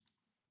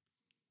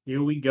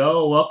Here we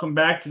go. Welcome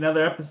back to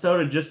another episode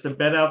of Just a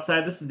Bet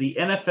Outside. This is the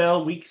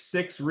NFL Week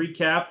 6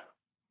 recap.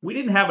 We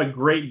didn't have a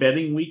great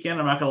betting weekend,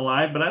 I'm not going to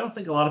lie, but I don't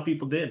think a lot of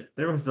people did.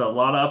 There was a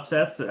lot of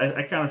upsets.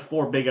 I counted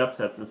 4 big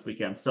upsets this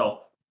weekend.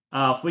 So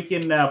if we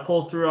can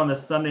pull through on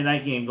this Sunday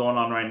night game going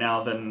on right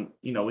now, then,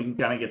 we can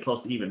kind of get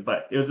close to even.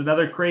 But it was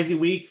another crazy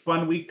week,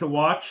 fun week to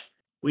watch.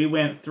 We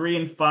went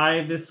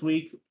 3-5 this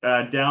week,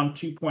 down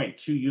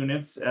 2.2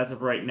 units as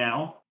of right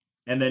now.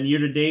 And then year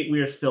to date, we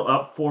are still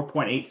up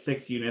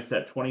 4.86 units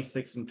at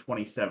 26 and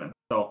 27.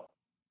 So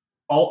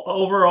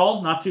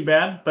overall, not too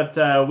bad,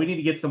 but we need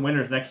to get some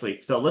winners next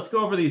week. So let's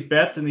go over these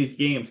bets and these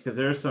games because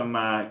there's some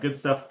good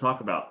stuff to talk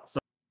about. So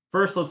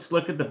first, let's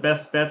look at the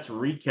best bets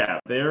recap.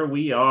 There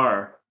we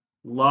are.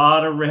 A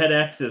lot of red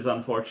X's,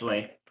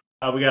 unfortunately.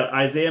 We got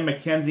Isaiah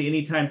McKenzie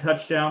anytime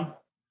touchdown.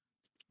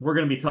 We're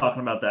going to be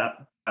talking about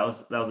that. That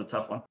was a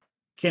tough one.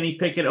 Kenny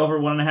Pickett over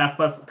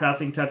 1.5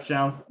 passing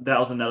touchdowns. That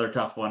was another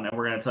tough one, and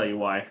we're going to tell you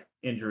why.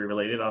 Injury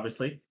related,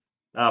 obviously.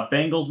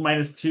 Bengals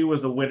 -2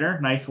 was a winner.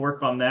 Nice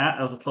work on that.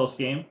 That was a close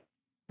game.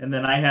 And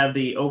then I had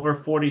the over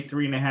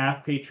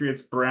 43.5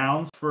 Patriots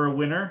Browns for a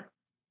winner,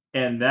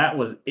 and that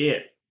was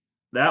it.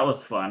 That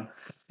was fun.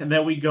 And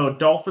then we go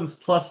Dolphins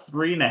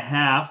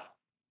 +3.5.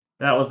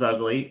 That was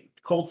ugly.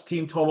 Colts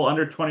team total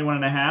under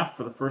 21.5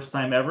 for the first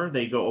time ever.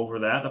 They go over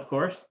that, of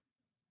course.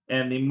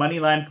 And the money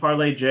line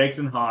parlay, Jags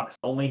and Hawks,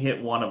 only hit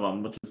one of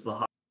them, which was the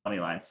Hawks money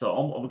line.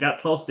 So we got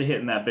close to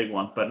hitting that big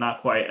one, but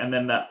not quite. And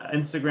then the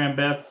Instagram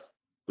bets,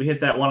 we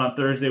hit that one on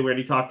Thursday we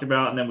already talked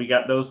about. And then we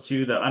got those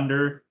two, the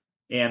under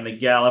and the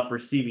Gallup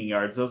receiving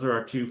yards. Those are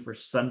our two for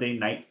Sunday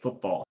Night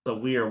Football. So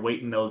we are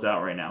waiting those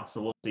out right now.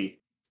 So we'll see.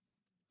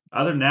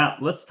 Other than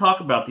that, let's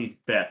talk about these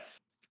bets.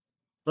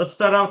 Let's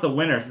start out with the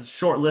winners. It's a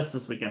short list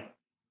this weekend.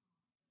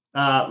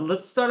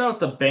 Let's start out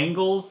with the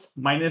Bengals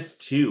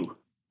 -2.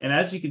 And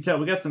as you can tell,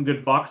 we got some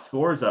good box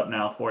scores up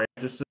now for you.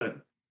 Just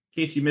in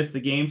case you missed the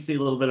game, see a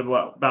little bit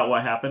about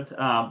what happened.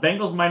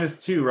 Bengals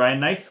 -2, Ryan.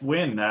 Nice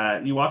win.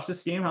 You watched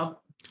this game? How'd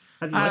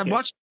you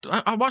like it?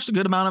 I watched a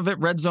good amount of it.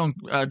 Red Zone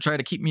try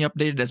to keep me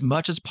updated as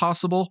much as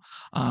possible.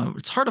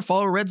 It's hard to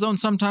follow Red Zone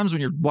sometimes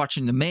when you're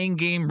watching the main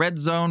game, Red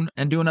Zone,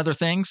 and doing other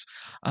things.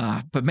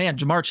 But man,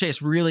 Jamar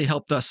Chase really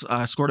helped us.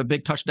 Scored a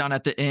big touchdown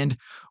at the end,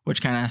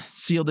 which kind of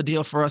sealed the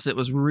deal for us. It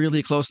was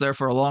really close there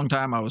for a long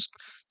time. I was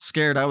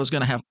scared I was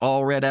going to have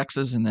all red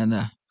X's, and then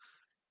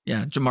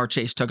Jamar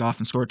Chase took off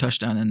and scored a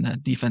touchdown, and the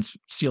defense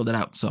sealed it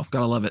out. So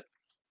gotta love it.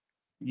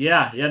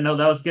 Yeah, no,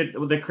 that was good.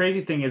 Well, the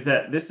crazy thing is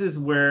that this is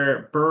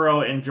where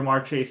Burrow and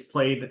Jamar Chase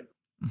played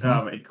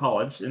in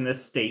college in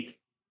this state.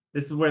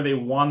 This is where they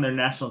won their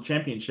national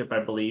championship, I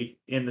believe,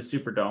 in the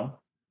Superdome.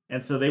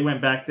 And so they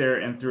went back there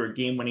and threw a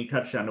game-winning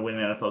touchdown to win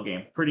an NFL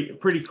game.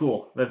 Pretty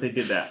cool that they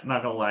did that.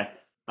 Not gonna lie.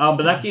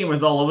 But that game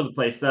was all over the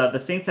place. The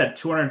Saints had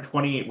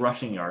 228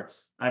 rushing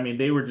yards. I mean,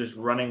 they were just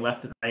running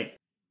left and right.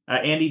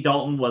 Andy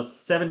Dalton was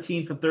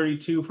 17 for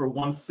 32 for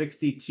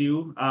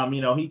 162.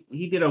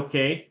 He did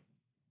okay.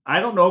 I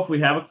don't know if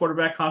we have a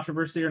quarterback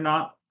controversy or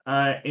not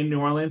in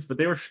New Orleans, but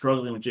they were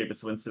struggling with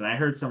Jameis Winston. I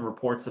heard some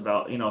reports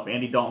about, if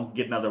Andy Dalton can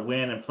get another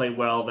win and play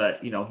well,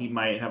 that, he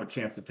might have a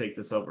chance to take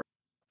this over.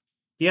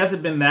 He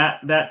hasn't been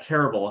that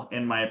terrible,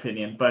 in my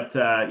opinion. But,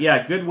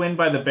 good win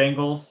by the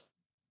Bengals.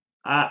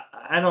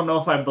 I don't know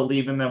if I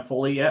believe in them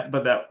fully yet,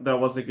 but that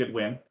was a good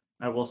win.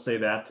 I will say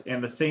that.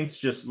 And the Saints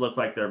just look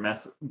like they're a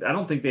mess. I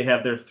don't think they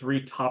have their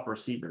 3 top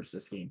receivers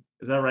this game.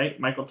 Is that right?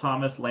 Michael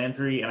Thomas,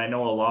 Landry, and I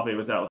know Olave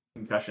was out with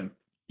concussion.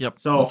 Yep.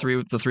 So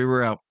the three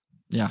were out.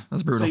 Yeah,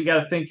 that's brutal. So you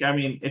got to think. I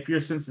mean, if you're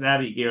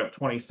Cincinnati, you gave up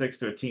 26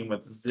 to a team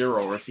with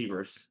 0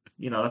 receivers.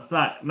 That's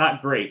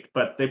not great.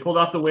 But they pulled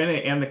out the win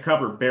and the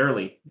cover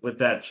barely with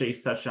that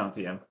Chase touchdown at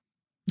the end.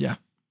 Yeah,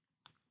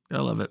 I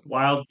love it.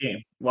 Wild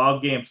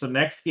game. So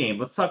next game,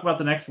 let's talk about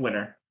the next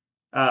winner.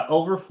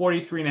 Over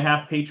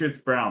 43.5 Patriots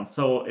Browns.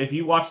 So if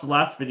you watched the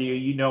last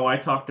video, I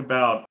talked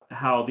about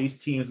how these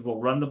teams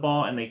will run the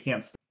ball and they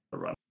can't stop the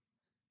run.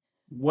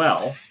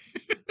 Well,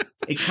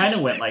 it kind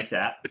of went like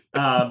that.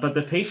 But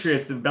the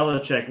Patriots and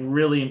Belichick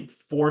really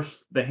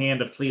forced the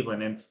hand of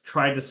Cleveland and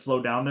tried to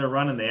slow down their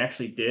run, and they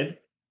actually did.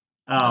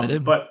 They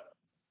did. But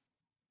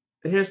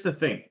here's the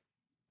thing.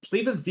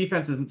 Cleveland's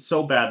defense isn't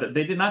so bad that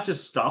they did not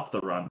just stop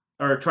the run.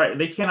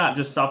 They cannot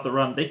just stop the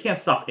run. They can't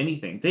stop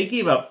anything. They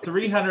gave up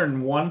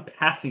 301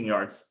 passing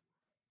yards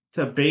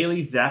to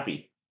Bailey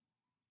Zappi.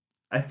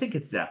 I think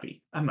it's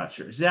Zappi. I'm not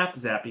sure.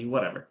 Zappy,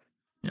 whatever.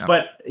 Yeah.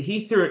 But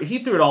he threw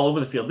it all over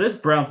the field. This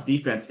Browns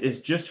defense is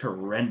just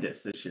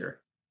horrendous this year.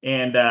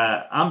 And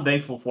I'm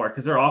thankful for it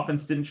because their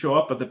offense didn't show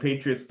up, but the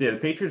Patriots did. The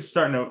Patriots are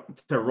starting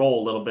to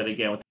roll a little bit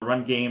again with the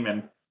run game,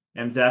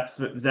 and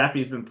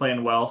Zappi's been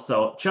playing well.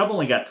 So Chubb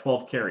only got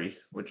 12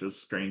 carries, which was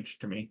strange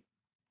to me.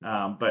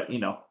 But,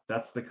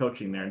 that's the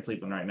coaching there in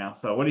Cleveland right now.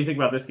 So what do you think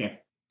about this game?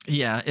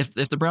 Yeah, if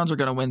the Browns are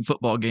going to win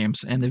football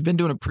games, and they've been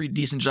doing a pretty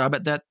decent job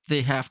at that,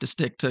 they have to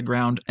stick to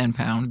ground and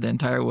pound the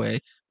entire way.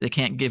 They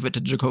can't give it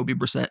to Jacoby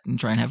Brissett and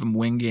try and have him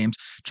win games.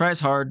 Tries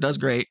hard, does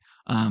great,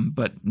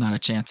 but not a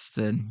chance.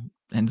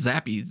 And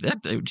Zappi,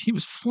 he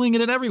was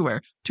flinging it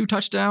everywhere. 2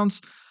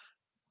 touchdowns.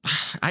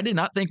 I did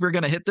not think we were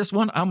going to hit this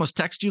one. I almost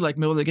text you like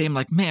middle of the game,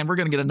 like, man, we're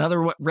going to get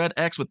another red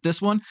X with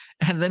this one.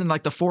 And then in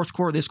like the fourth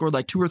quarter, they scored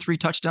like 2 or 3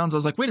 touchdowns. I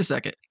was like, wait a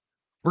second.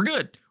 We're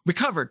good. We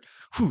covered.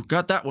 Whew,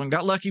 got that one.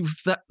 Got lucky with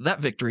that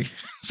victory.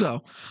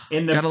 So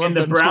In gotta the love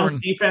them Browns scoring.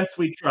 defense,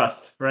 we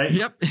trust, right?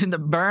 Yep, in the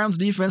Browns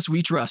defense,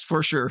 we trust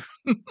for sure.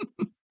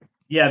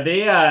 Yeah,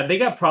 they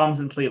got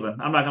problems in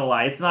Cleveland. I'm not gonna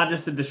lie. It's not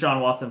just a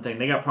Deshaun Watson thing.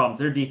 They got problems.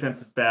 Their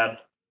defense is bad.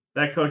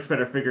 That coach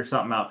better figure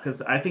something out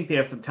because I think they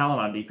have some talent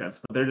on defense,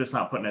 but they're just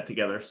not putting it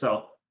together.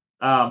 So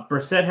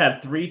Brissett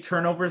had 3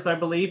 turnovers, I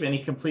believe, and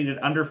he completed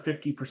under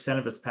 50%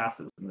 of his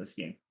passes in this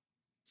game.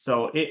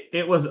 So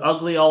it was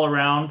ugly all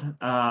around,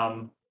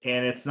 and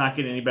it's not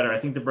getting any better. I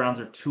think the Browns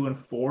are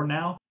 2-4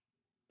 now,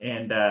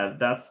 and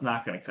that's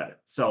not going to cut it.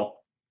 So,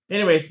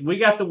 anyways, we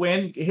got the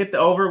win, hit the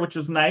over, which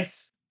was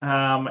nice,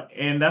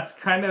 and that's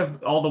kind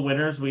of all the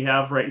winners we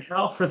have right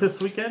now for this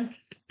weekend.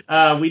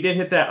 We did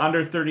hit that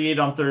under 38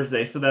 on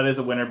Thursday, so that is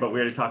a winner, but we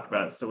already talked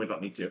about it, so we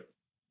don't need to.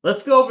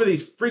 Let's go over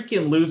these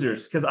freaking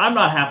losers because I'm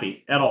not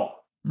happy at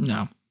all.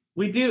 No.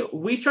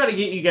 We try to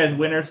get you guys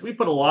winners. We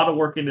put a lot of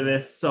work into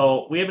this,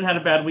 so we haven't had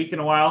a bad week in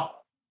a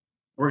while.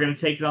 We're going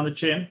to take it on the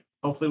chin.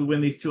 Hopefully we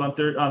win these 2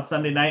 on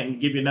Sunday night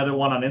and give you another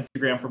one on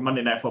Instagram for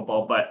Monday Night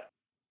Football. But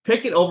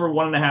pick it over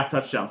 1.5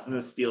 touchdowns in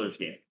this Steelers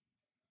game.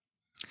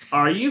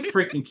 Are you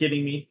freaking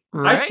kidding me?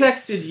 Right? I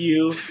texted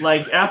you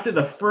like after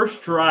the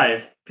first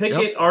drive.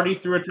 Pickett already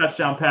threw a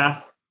touchdown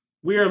pass.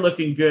 We are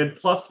looking good.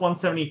 Plus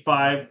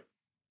 175.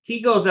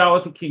 He goes out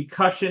with a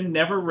concussion,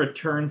 never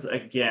returns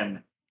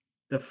again.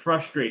 The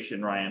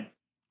frustration, Ryan.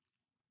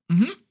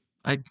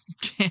 I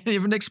can't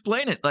even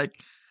explain it. Like,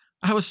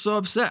 I was so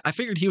upset. I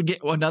figured he would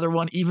get another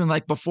one even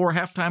like before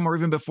halftime or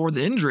even before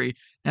the injury,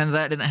 and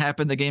that didn't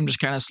happen. The game just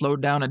kind of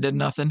slowed down and did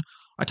nothing.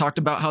 I talked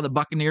about how the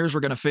Buccaneers were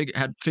going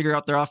to figure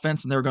out their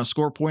offense and they were going to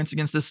score points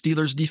against this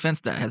Steelers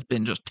defense that has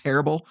been just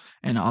terrible.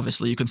 And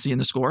obviously, you can see in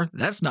the score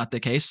that's not the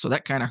case. So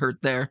that kind of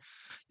hurt there.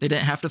 They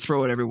didn't have to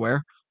throw it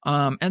everywhere.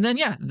 And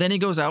then he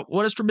goes out.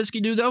 What does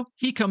Trubisky do though?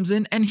 He comes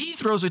in and he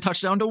throws a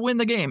touchdown to win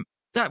the game.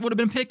 That would have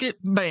been Pickett.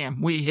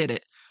 Bam, we hit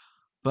it.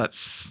 But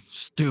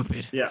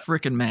stupid. Yeah.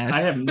 Freaking mad.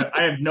 I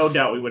have no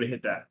doubt we would have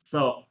hit that.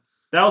 So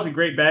that was a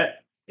great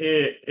bet.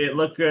 It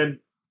looked good.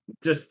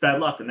 Just bad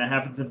luck, and that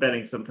happens in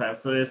betting sometimes.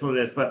 So it is what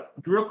it is. But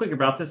real quick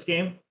about this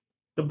game,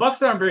 the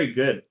Bucs aren't very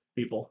good,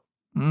 people.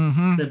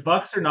 The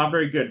Bucs are not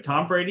very good.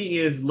 Tom Brady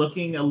is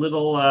looking a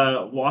little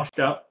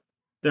washed up.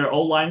 Their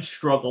O-line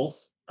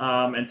struggles,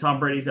 and Tom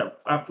Brady's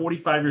at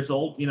 45 years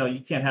old. You know, you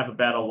can't have a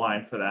bad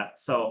O-line for that.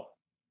 So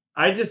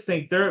I just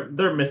think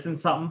they're missing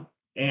something.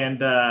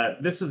 And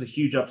this was a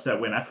huge upset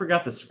win. I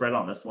forgot the spread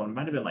on this one. It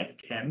might have been like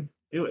 10.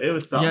 It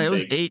was something. Yeah, it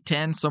was big.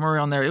 8-10, somewhere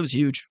around there. It was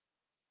huge.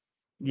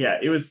 Yeah,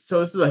 it was. So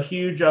this is a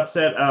huge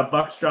upset.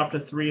 Bucks dropped to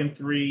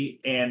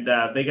 3-3, and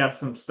they got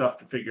some stuff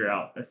to figure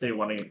out if they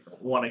want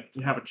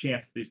to have a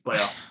chance at these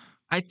playoffs.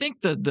 I think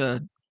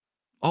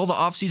all the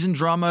offseason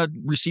drama,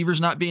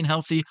 receivers not being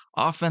healthy,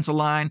 offensive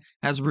line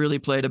has really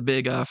played a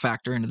big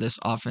factor into this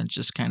offense,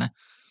 just kind of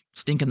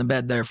stinking the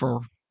bed there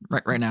for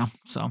right now.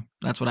 So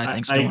that's what I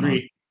think's going on.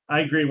 I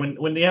agree.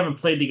 When they haven't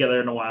played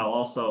together in a while,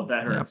 also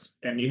that hurts.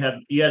 Yep. And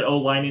you had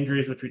O-line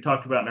injuries, which we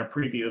talked about in our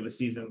preview of the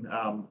season,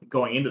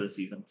 going into the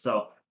season.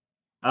 So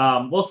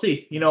we'll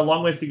see. You know,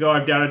 long ways to go.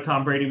 I've doubted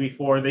Tom Brady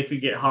before. They could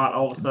get hot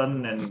all of a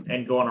sudden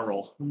and go on a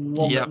roll.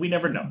 We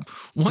never know.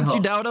 Once you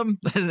doubt them,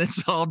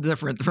 it's all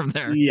different from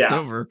there. Yeah, it's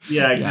over.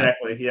 Yeah,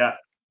 exactly. Yeah.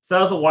 So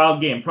that was a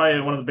wild game.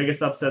 Probably one of the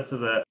biggest upsets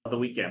of the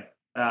weekend.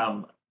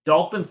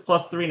 Dolphins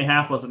plus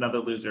 3.5 was another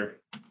loser.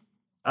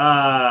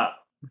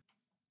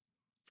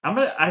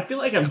 I feel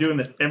like I'm doing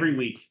this every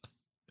week.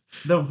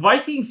 The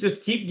Vikings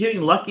just keep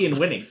getting lucky and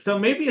winning. So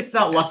maybe it's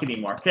not luck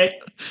anymore,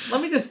 okay?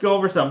 Let me just go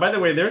over some. By the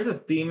way, there's a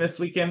theme this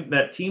weekend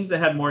that teams that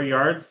had more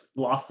yards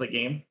lost the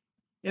game.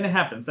 And it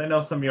happens. I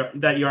know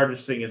that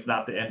yardage thing is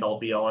not the end-all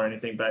be-all or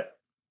anything, but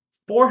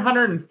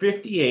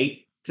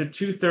 458 to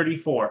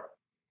 234.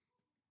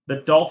 The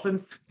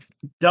Dolphins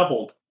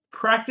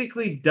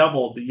practically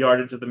doubled the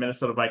yardage of the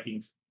Minnesota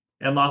Vikings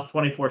and lost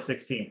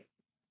 24-16.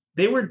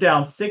 They were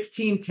down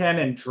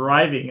 16-10 and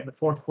driving in the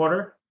fourth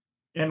quarter,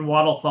 and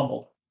Waddle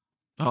fumbled.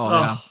 Oh,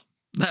 yeah.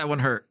 That one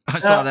hurt. I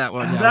saw that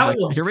one. Yeah, I was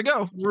like, here we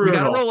go. Brutal. We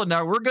got to roll it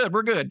now. We're good.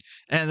 We're good.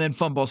 And then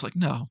fumbles like,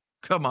 no,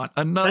 come on.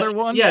 Another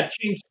one? Yeah,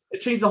 it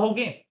changed the whole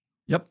game.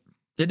 Yep,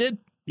 it did.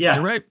 Yeah.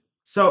 You're right.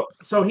 So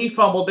he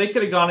fumbled. They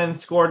could have gone in and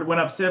scored,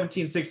 went up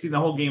 17-16. The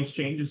whole game's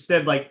changed.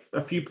 Instead, like a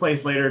few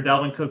plays later,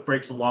 Dalvin Cook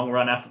breaks a long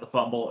run after the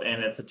fumble,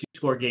 and it's a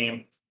 2-score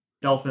game.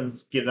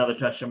 Dolphins get another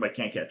touchdown, but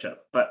can't catch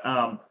up. But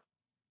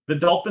the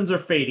Dolphins are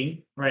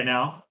fading right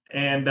now,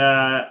 and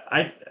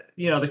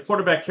the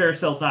quarterback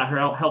carousel's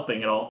not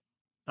helping at all.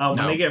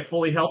 When they get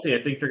fully healthy,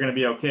 I think they're going to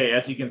be okay.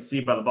 As you can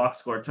see by the box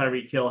score,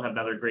 Tyreek Hill had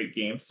another great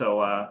game,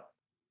 so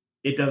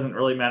it doesn't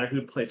really matter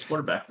who plays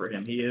quarterback for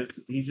him.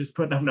 He's just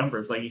putting up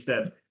numbers, like you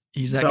said.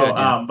 He's that good.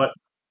 Yeah. But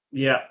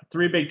yeah,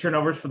 3 big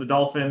turnovers for the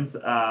Dolphins.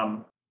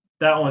 That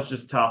one was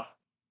just tough.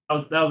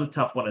 that was a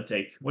tough one to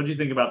take. What do you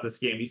think about this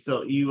game?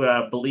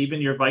 You believe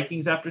in your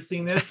Vikings after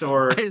seeing this,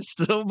 or I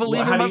still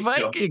believe in how do my you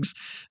feel? Vikings.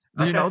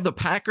 Okay. The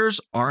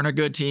Packers aren't a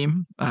good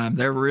team.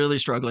 They're really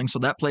struggling. So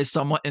that plays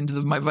somewhat into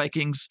my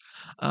Vikings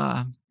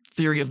uh,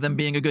 theory of them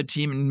being a good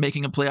team and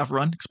making a playoff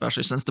run,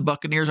 especially since the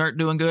Buccaneers aren't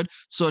doing good.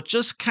 So it's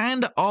just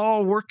kind of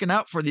all working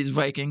out for these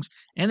Vikings,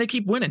 and they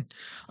keep winning.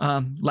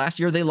 Last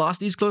year they lost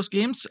these close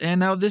games, and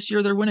now this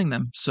year they're winning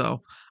them. So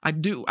I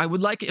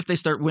would like it if they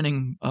start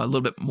winning a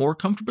little bit more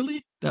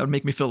comfortably. That would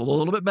make me feel a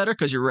little bit better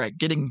because you're right,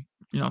 getting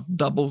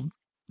double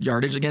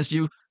yardage against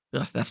you,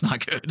 that's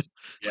not good.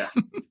 Yeah.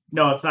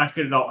 No, it's not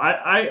good at all.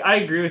 I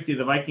agree with you.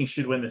 The Vikings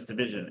should win this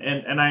division,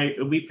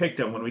 and we picked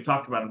them when we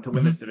talked about them to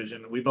win Mhm. this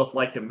division. We both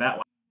liked them that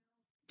one.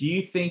 Do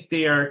you think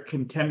they are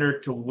contender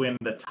to win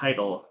the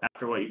title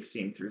after what you've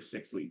seen through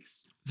 6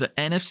 weeks The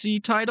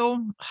NFC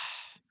title,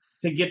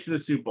 to get to the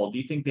Super Bowl? Do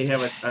you think they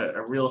have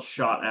a real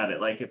shot at it?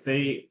 Like if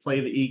they play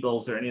the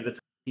Eagles or any of the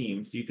top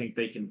teams, do you think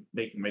they can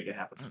make it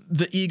happen?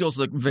 the Eagles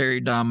look very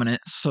dominant.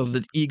 So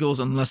the Eagles,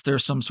 unless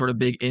there's some sort of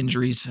big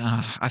injuries,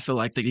 I feel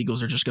like the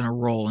Eagles are just going to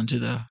roll into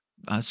the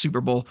Super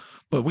Bowl.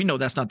 But we know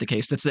that's not the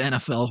case. That's the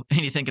NFL.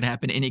 Anything can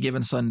happen any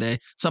given Sunday.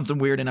 Something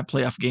weird in a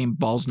playoff game.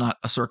 Ball's not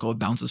a circle. It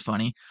bounces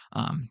funny.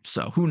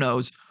 So who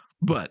knows?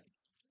 But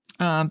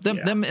Yeah.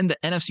 them in the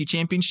NFC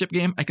Championship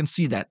game, I can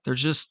see that.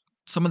 There's just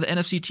some of the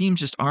NFC teams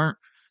just aren't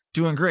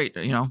doing great.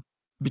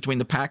 Between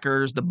the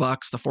Packers, the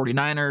Bucks, the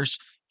 49ers,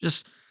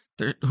 just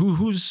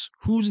who's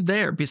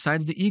there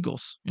besides the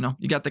Eagles?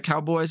 You got the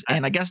Cowboys I,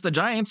 and I guess the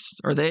Giants.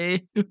 Are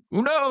they?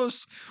 Who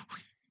knows?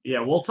 yeah,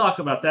 we'll talk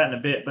about that in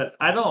a bit, but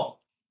I don't.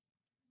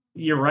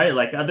 You're right.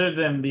 Like other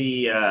than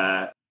the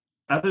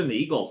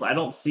Eagles, I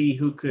don't see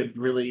who could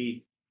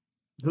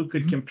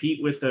Mhm.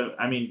 compete with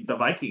the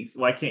Vikings.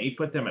 Why can't you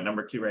put them at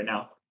number 2 right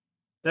now?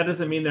 That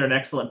doesn't mean they're an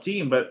excellent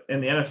team, but in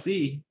the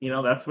NFC,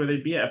 that's where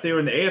they'd be at. If they were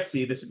in the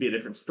AFC, this would be a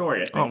different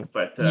story, I Oh, think.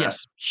 But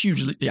yes,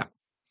 hugely. Yeah.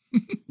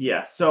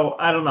 yeah, so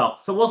I don't know.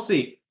 So we'll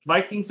see.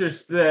 Vikings are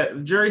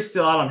the jury's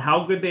still out on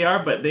how good they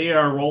are, but they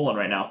are rolling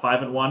right now,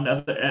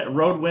 5-1.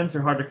 Road wins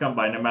are hard to come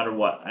by, no matter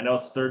what. I know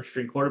it's third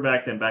string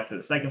quarterback, then back to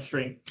the second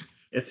string.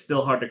 It's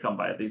still hard to come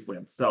by these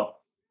wins. So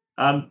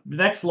the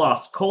next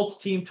loss, Colts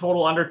team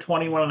total under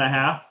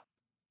 21.5.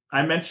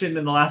 I mentioned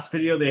in the last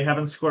video they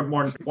haven't scored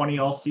more than 20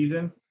 all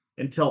season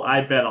until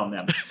I bet on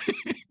them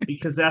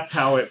because that's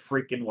how it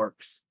freaking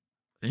works.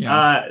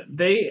 Yeah.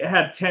 They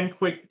had 10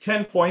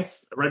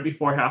 points right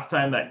before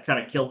halftime that kind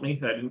of killed me.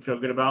 That I didn't feel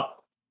good about.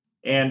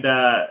 And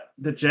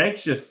the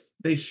Jags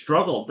they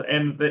struggled.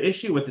 And the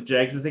issue with the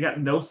Jags is they got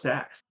no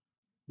sacks,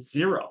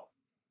 zero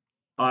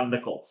on the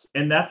Colts.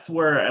 And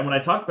when I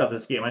talked about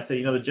this game, I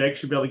said, the Jags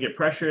should be able to get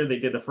pressure. They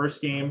did the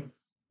first game.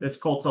 This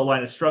Colts O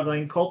line is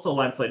struggling. Colts O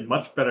line played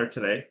much better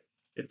today.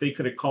 If they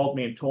could have called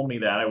me and told me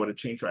that, I would have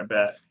changed my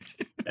bet.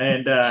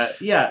 And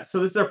yeah, so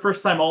this is their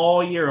first time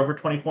all year over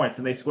 20 points,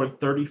 and they scored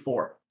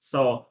 34.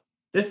 So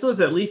this was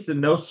at least a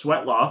no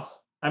sweat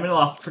loss. I mean, I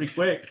lost pretty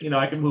quick.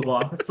 I can move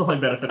on. That's the only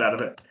benefit out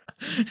of it.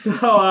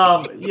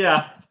 So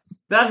yeah,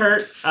 that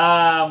hurt.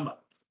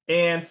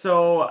 And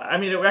so I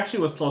mean, it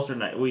actually was closer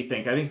than we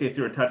think. I think they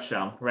threw a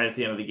touchdown right at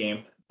the end of the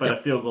game, but Yep.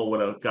 a field goal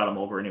would have got them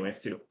over anyways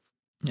too.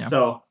 Yeah.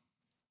 So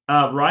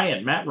Matt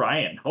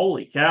Ryan,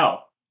 holy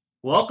cow!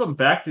 Welcome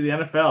back to the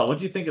NFL. What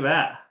do you think of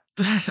that?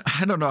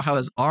 I don't know how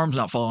his arm's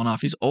not falling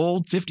off. He's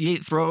old,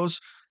 58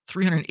 throws,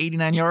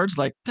 389 yards.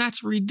 Like,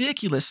 that's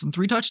ridiculous. And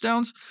 3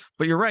 touchdowns.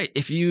 But you're right.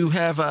 If you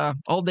have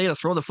all day to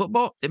throw the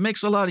football, it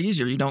makes it a lot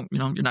easier. You're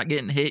not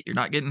getting hit. You're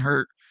not getting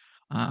hurt.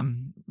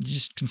 You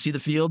just can see the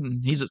field.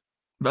 And he's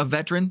a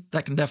veteran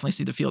that can definitely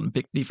see the field and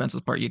pick defenses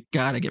apart. You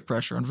got to get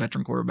pressure on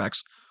veteran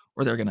quarterbacks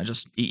or they're going to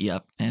just eat you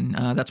up. And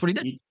that's what he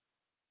did.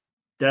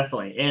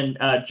 Definitely. And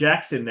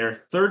Jackson, their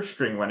third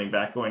string running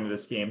back going to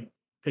this game,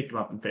 picked him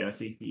up in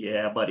fantasy.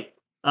 Yeah, buddy.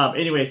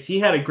 Anyways, he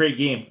had a great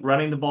game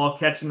running the ball,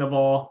 catching the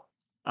ball.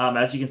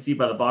 As you can see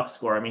by the box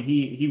score, I mean,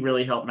 he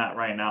really helped Matt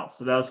Ryan out.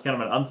 So that was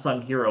kind of an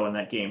unsung hero in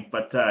that game.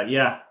 But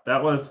yeah,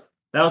 that was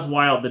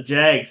wild. The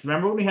Jags.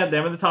 Remember when we had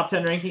them in the top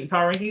 10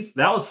 power rankings?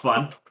 That was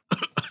fun.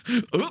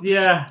 Oops.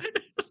 Yeah,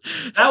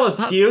 that was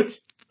cute.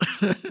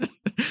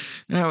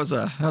 That was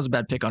a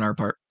bad pick on our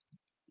part.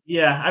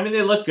 Yeah, I mean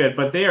they look good,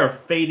 but they are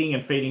fading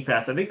and fading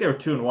fast. I think they were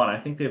 2-1. I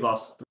think they've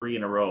lost 3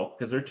 in a row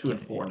because they're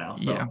 2-4 now.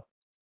 So, Yeah.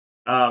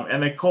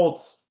 and the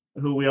Colts,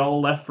 who we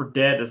all left for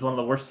dead as one of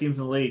the worst teams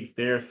in the league,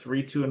 they're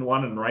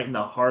 3-2-1 and right in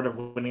the heart of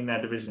winning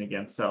that division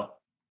again. So,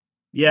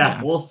 yeah,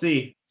 Yeah. we'll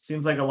see.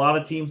 Seems like a lot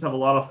of teams have a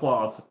lot of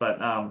flaws, but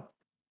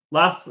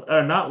last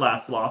or not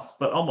last loss,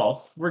 but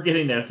almost. We're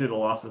getting there through the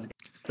losses.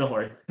 Don't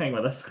worry, hang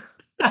with us.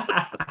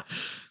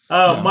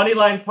 Yeah. Money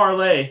line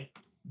parlay,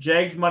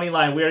 Jags money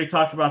line. We already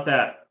talked about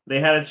that. They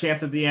had a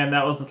chance at the end.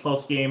 That was a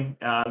close game,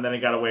 and then it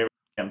got away with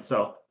them.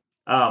 So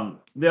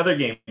the other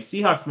game,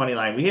 Seahawks money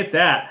line, we hit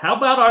that. How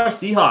about our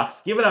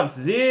Seahawks giving up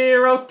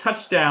 0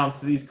 touchdowns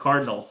to these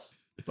Cardinals?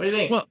 What do you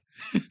think? Well,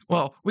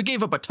 Well, we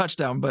gave up a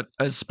touchdown, but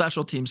a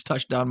special teams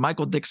touchdown.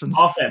 Michael Dixon's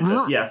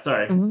Offensive. Yeah,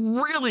 sorry.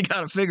 really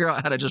got to figure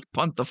out how to just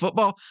punt the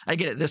football. I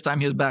get it. This time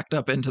he was backed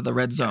up into the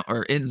red zone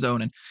or end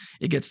zone, and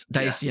it gets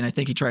Yeah. dicey. And I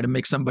think he tried to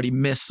make somebody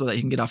miss so that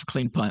he can get off a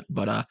clean punt.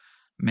 But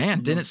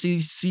man, didn't see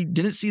the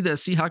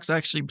Seahawks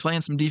actually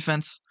playing some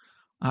defense.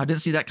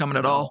 Didn't see that coming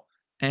at all.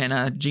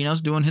 And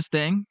Gino's doing his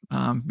thing,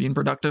 being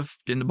productive,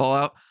 getting the ball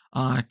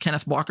out.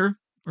 Kenneth Walker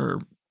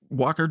or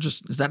Walker,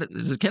 is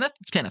it Kenneth?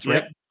 It's Kenneth,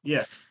 right?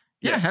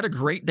 Yeah, had a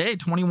great day.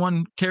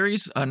 21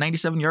 carries,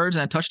 97 yards,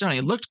 and a touchdown.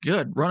 He looked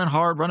good, running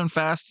hard, running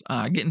fast,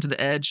 getting to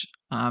the edge,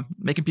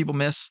 making people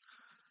miss.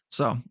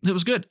 So it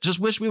was good. Just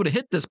wish we would have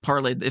hit this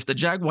parlay. If the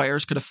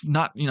Jaguars could have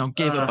not,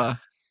 gave up a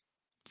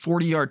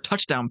 40-yard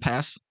touchdown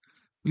pass,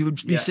 we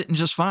would be sitting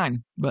just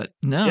fine. But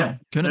no,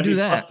 couldn't do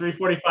that. Plus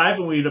 345,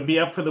 and we'd be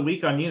up for the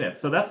week on units.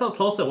 So that's how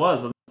close it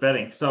was on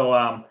betting.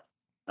 So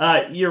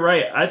you're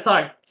right. I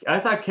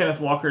thought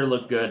Kenneth Walker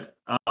looked good.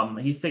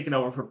 He's taking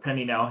over for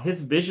Penny now.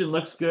 His vision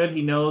looks good.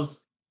 He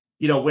knows,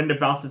 when to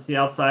bounce it to the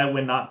outside,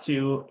 when not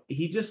to.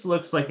 He just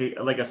looks like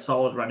a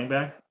solid running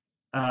back.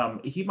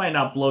 He might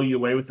not blow you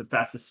away with the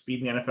fastest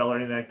speed in the NFL or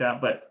anything like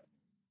that, but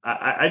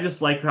I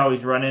just like how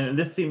he's running. And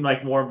this seemed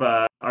like more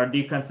of our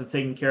defense is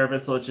taking care of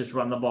it, so let's just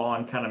run the ball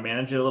and kind of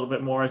manage it a little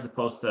bit more as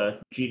opposed to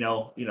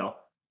Gino,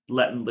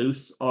 letting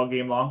loose all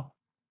game long.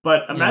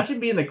 But imagine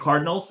being the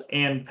Cardinals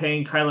and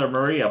paying Kyler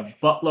Murray a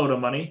buttload of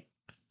money,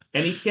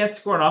 and he can't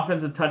score an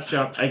offensive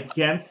touchdown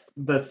against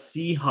the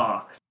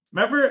Seahawks.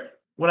 Remember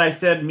when I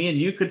said me and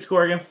you could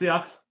score against the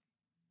Seahawks?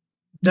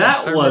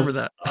 That was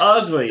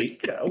ugly.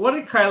 What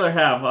did Kyler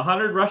have?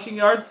 100 rushing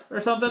yards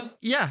or something?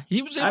 Yeah,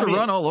 he was able to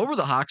run all over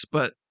the Hawks,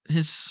 but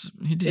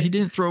he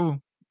didn't throw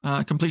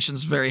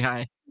completions very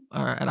high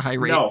or at a high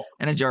rate,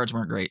 and his yards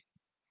weren't great.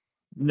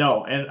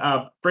 No, and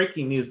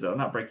breaking news, though.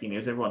 Not breaking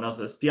news. Everyone knows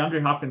this.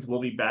 DeAndre Hopkins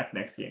will be back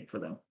next game for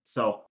them.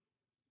 So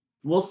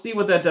we'll see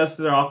what that does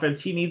to their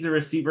offense. He needs a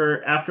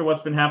receiver. After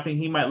what's been happening,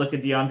 he might look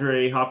at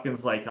DeAndre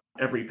Hopkins like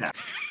every pass.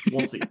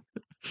 We'll see.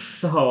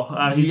 So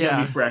he's going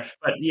to be fresh.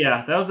 But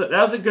yeah, that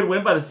was a good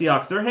win by the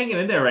Seahawks. They're hanging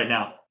in there right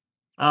now.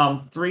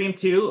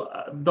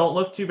 3-2 don't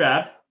look too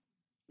bad.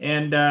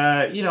 And, in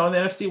the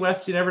NFC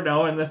West, you never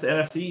know. In this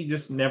NFC, you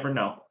just never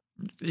know.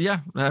 Yeah,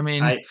 I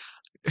mean,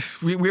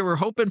 we were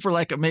hoping for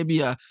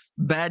maybe a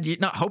bad year.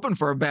 Not hoping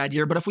for a bad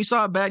year, but if we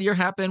saw a bad year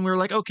happen, we were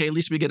like, okay, at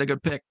least we get a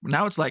good pick.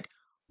 Now it's like,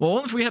 well,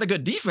 if we had a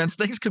good defense,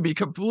 things could be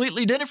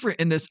completely different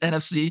in this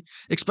NFC,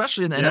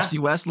 especially in the NFC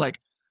West.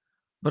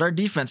 But our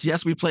defense,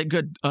 yes, we played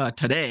good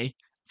today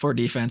for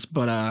defense,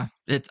 but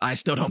I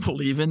still don't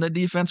believe in the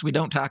defense. We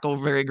don't tackle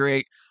very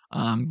great,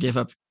 give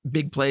up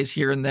big plays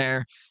here and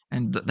there,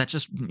 and that's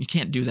just, you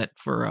can't do that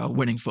for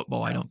winning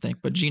football, I don't think.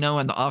 But Gino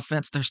and the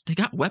offense, they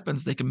got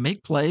weapons. They can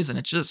make plays, and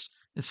it's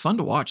fun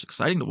to watch,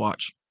 exciting to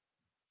watch.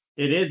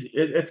 It is.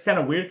 It's kind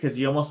of weird because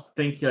you almost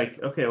think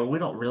okay, well, we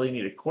don't really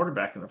need a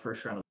quarterback in the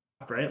first round of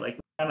the draft, right? We're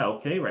kind of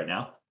okay right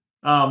now.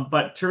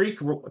 But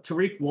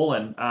Tariq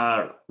Woolen,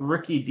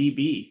 rookie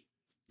DB,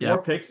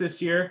 4 picks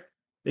this year.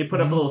 They put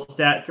up a little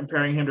stat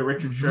comparing him to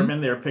Richard Sherman.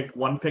 They were picked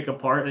 1 pick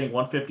apart, I think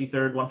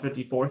 153rd,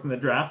 154th in the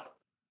draft.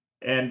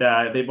 And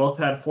they both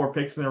had 4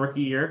 picks in their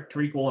rookie year.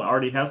 Tariq Woolen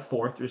already has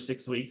 4 through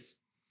 6 weeks.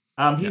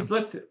 He's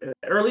looked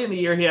early in the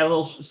year. He had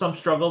some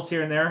struggles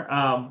here and there,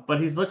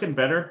 but he's looking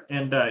better,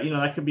 and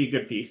that could be a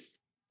good piece.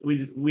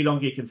 We don't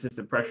get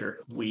consistent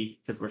pressure.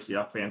 Because we're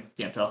Seahawks fans,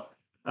 you can't tell.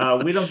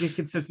 We don't get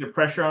consistent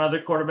pressure on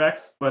other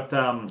quarterbacks, but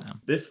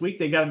this week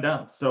they got it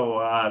done. So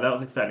that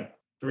was exciting.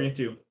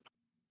 3-2.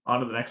 On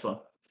to the next one.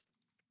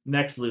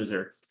 Next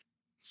loser.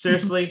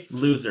 Seriously,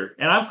 loser.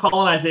 And I'm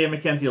calling Isaiah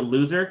McKenzie a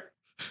loser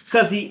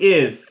because he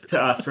is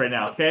to us right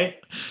now, okay?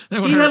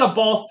 He had a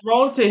ball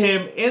thrown to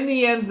him in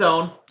the end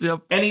zone,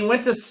 and he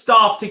went to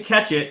stop to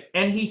catch it,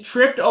 and he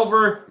tripped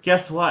over,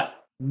 guess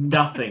what?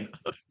 Nothing.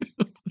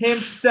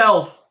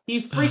 Himself.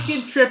 He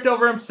freaking tripped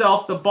over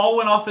himself. The ball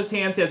went off his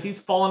hands as he's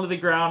fallen to the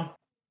ground.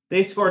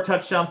 They score a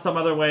touchdown some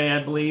other way,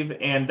 I believe,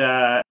 and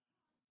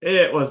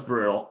it was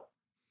brutal.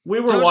 We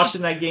were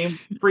watching that game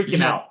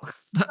freaking out.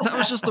 That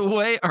was just the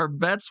way our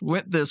bets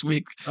went this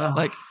week.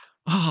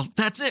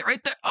 That's it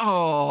right there.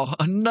 Oh,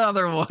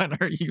 another one.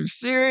 Are you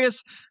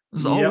serious? It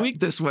was all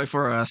week this way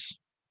for us.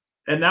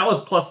 And that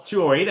was plus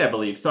 208, I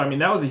believe. So,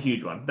 that was a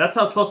huge one. That's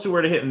how close we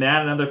were to hitting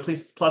that. Another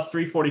plus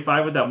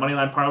 345 with that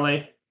moneyline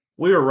parlay.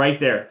 We were right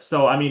there.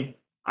 So,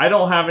 I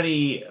don't have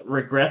any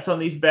regrets on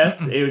these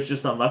bets. It was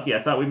just unlucky.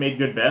 I thought we made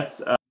good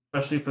bets,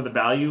 especially for the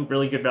value,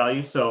 really good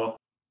value. So,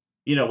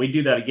 we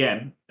do that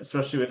again,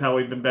 especially with how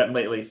we've been betting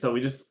lately. So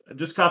we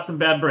just caught some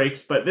bad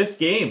breaks. But this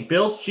game,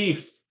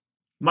 Bills-Chiefs,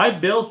 my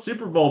Bills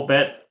Super Bowl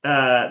bet,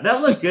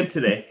 that looked good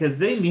today because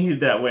they needed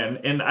that win.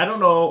 And I don't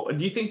know,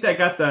 do you think that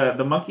got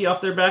the monkey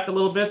off their back a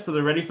little bit so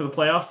they're ready for the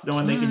playoffs,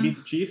 knowing they can beat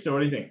the Chiefs? Or what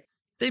do you think?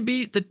 They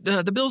beat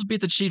the Bills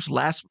beat the Chiefs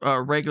last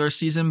regular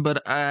season,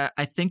 but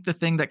I think the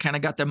thing that kind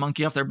of got their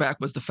monkey off their back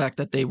was the fact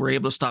that they were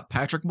able to stop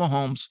Patrick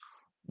Mahomes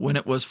when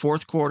it was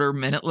fourth quarter,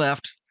 minute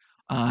left,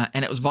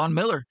 and it was Von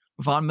Miller.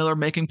 Von Miller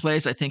making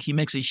plays, I think he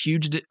makes a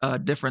huge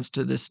difference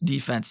to this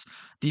defense.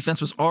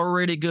 Defense was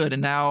already good,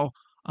 and now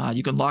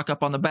you can lock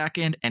up on the back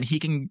end, and he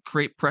can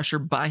create pressure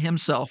by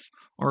himself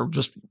or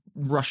just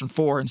rushing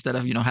four instead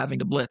of having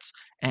to blitz.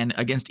 And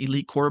against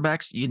elite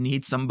quarterbacks, you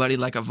need somebody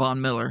like a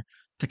Von Miller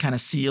to kind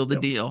of seal the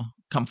Yep. deal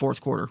come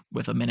fourth quarter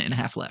with a minute and a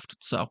half left.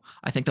 So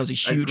I think that was a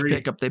huge Agree.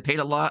 pickup. They paid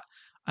a lot,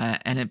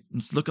 and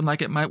it's looking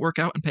like it might work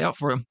out and pay out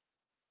for him.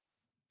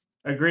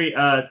 Agree.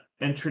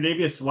 And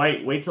Tre'Davious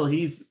White, wait till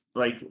he's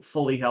like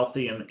fully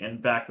healthy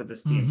and back with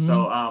this team. Mm-hmm.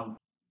 So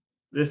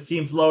this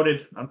team's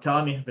loaded. I'm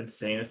telling you, I've been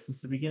saying it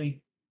since the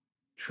beginning.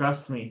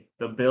 Trust me,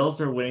 the Bills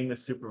are winning the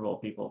Super Bowl,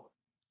 people.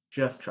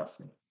 Just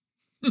trust me.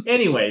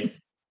 Anyways,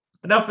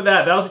 enough of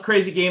that. That was a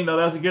crazy game, though.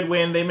 That was a good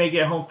win. They may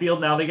get home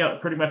field now. They got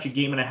pretty much a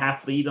game and a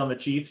half lead on the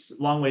Chiefs.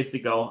 Long ways to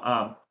go.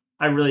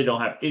 I really don't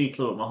have any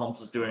clue what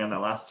Mahomes was doing on that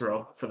last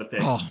throw for the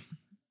pick. Oh,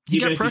 he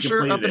Even got if he pressure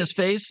up completed in it. his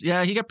face.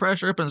 Yeah, he got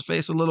pressure up in his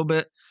face a little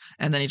bit,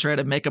 and then he tried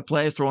to make a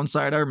play, throwing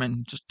sidearm,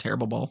 and just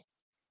terrible ball.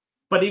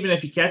 But even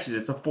if he catches it,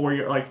 it's a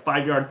 4-yard, like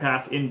 5-yard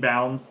pass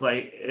inbounds.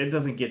 Like it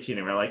doesn't get you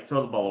anywhere. Like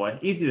throw the ball away.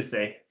 Easy to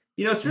say.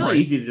 It's really Right.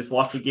 easy to just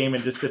watch the game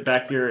and just sit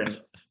back here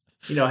and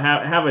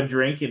have a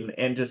drink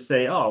and just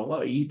say, "Oh,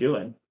 what are you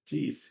doing?"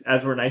 Jeez,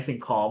 as we're nice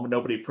and calm,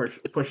 nobody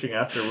pushing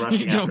us or You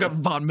rushing don't after got us.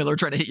 Von Miller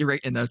trying to hit you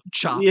right in the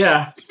chops.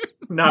 Yeah,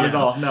 not at Yeah.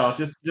 all. No,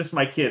 just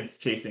my kids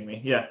chasing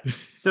me. Yeah.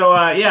 So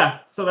yeah,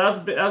 so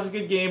that was a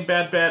good game.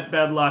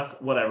 Bad luck.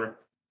 Whatever.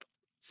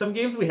 Some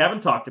games we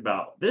haven't talked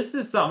about. This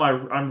is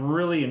something I'm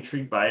really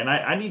intrigued by, and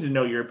I need to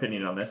know your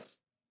opinion on this.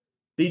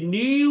 The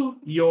New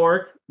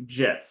York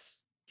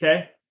Jets.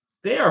 Okay,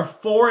 they are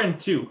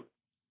 4-2.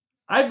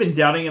 I've been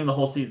doubting him the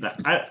whole season.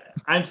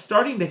 I'm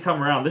starting to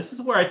come around. This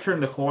is where I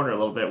turn the corner a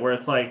little bit, where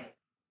it's like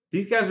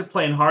these guys are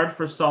playing hard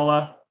for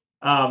Sulla.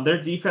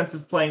 Their defense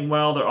is playing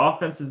well. Their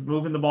offense is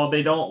moving the ball.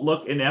 They don't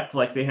look inept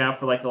like they have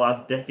for like the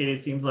last decade. It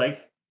seems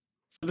like.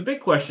 So the big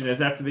question is,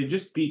 after they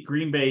just beat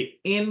Green Bay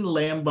in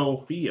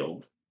Lambeau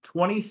Field,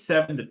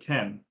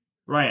 27-10.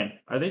 Ryan,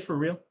 are they for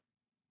real?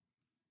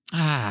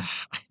 I'm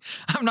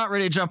not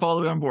ready to jump all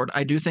the way on board.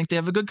 I do think they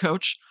have a good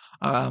coach.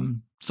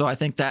 So I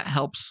think that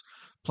helps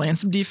playing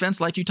some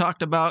defense like you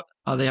talked about.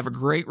 They have a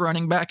great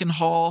running back in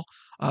Hall.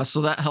 So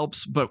that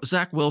helps. But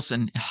Zach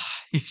Wilson,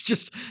 he's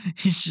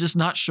just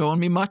not showing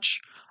me much.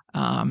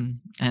 And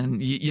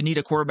you need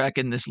a quarterback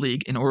in this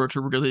league in order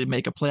to really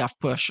make a playoff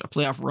push, a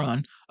playoff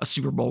run, a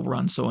Super Bowl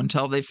run. So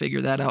until they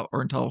figure that out,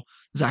 or until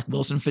Zach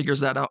Wilson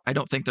figures that out, I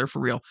don't think they're for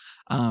real.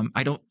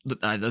 I don't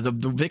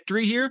the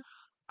victory here.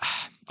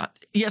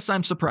 Yes,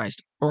 I'm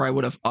surprised, or I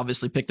would have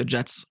obviously picked the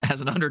Jets as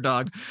an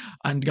underdog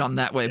and gone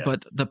that way. Yeah.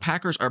 But the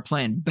Packers are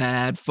playing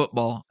bad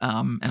football,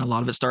 and a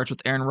lot of it starts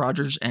with Aaron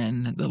Rodgers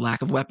and the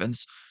lack of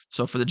weapons.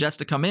 So for the Jets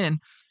to come in,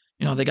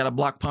 they got a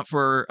block punt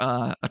for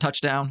a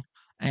touchdown,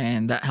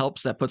 and that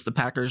helps. That puts the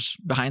Packers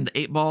behind the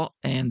 8 ball,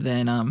 and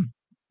then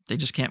they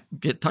just can't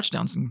get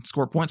touchdowns and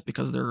score points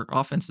because their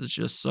offense is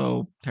just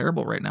so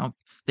terrible right now.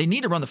 They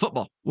need to run the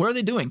football. What are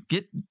they doing?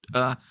 Get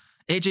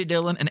A.J.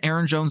 Dillon and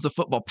Aaron Jones the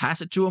football.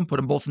 Pass it to them. Put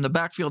them both in the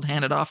backfield.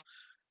 Hand it off.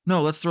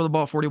 No, let's throw the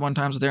ball 41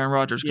 times with Aaron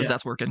Rodgers because Yeah,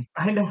 that's working.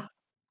 I know.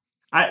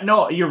 I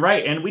no, you're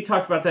right, and we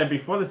talked about that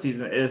before the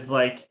season. Is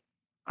like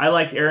I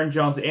liked Aaron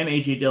Jones and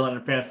AJ Dillon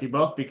in fantasy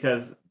both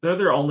because they're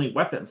their only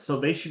weapons, so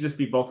they should just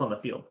be both on the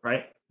field,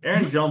 right?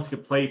 Aaron Mm-hmm. Jones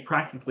could play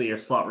practically a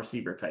slot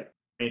receiver type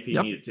if he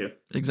Yep, needed to,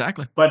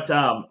 exactly. but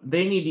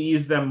they need to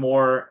use them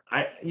more.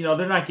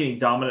 They're not getting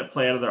dominant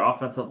play out of their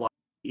offensive line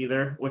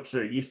either, which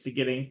they're used to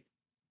getting.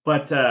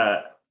 But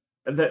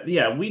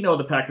yeah, we know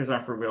the Packers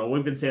aren't for real.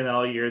 We've been saying that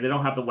all year. They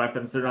don't have the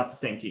weapons. They're not the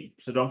same team.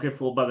 So don't get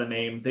fooled by the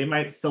name. They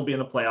might still be in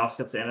the playoffs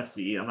against the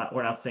NFC.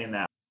 We're not saying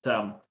that.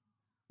 But,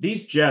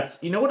 these Jets,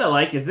 you know what I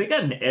like is they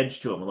got an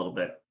edge to them a little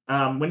bit.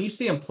 When you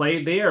see them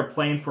play, they are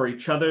playing for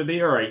each other.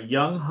 They are a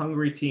young,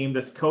 hungry team.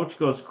 This coach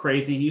goes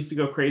crazy. He used to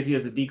go crazy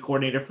as a D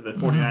coordinator for the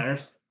Mm-hmm.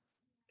 49ers.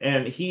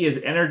 And he is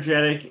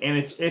energetic, and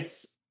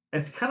it's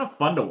kind of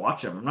fun to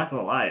watch him. I'm not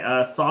gonna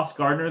lie. Sauce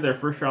Gardner, their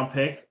first round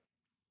pick,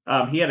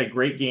 he had a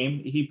great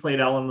game. He played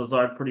Alan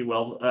Lazard pretty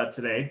well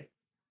today,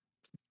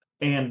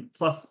 and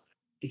plus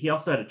he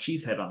also had a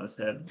cheese head on his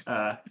head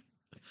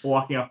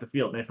walking off the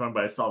field. And if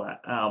anybody saw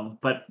that,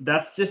 but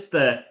that's just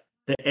the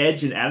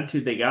edge and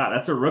attitude they got.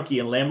 That's a rookie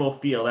in Lambeau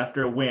Field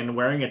after a win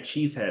wearing a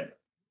cheese head,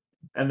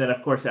 and then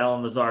of course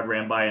Alan Lazard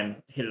ran by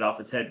and hit it off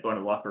his head going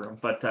to the locker room.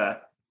 But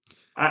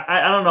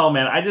I don't know,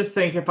 man. I just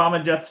think if I'm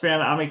a Jets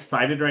fan, I'm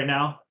excited right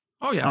now.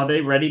 Oh yeah. Are they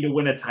ready to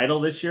win a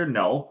title this year?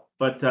 No,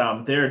 but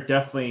they're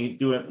definitely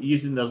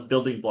using those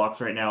building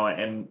blocks right now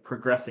and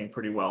progressing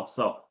pretty well.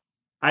 So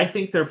I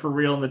think they're for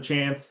real in the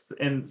chance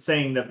and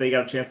saying that they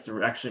got a chance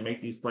to actually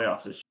make these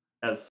playoffs this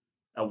year as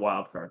a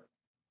wild card.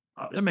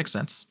 That Obviously, makes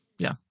sense.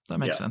 Yeah, that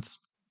makes yeah. sense.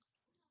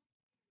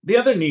 The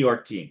other New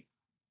York team,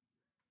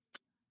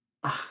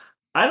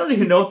 I don't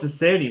even know what to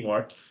say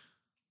anymore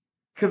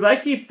because I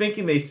keep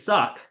thinking they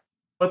suck.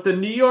 But the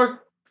New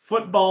York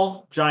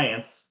Football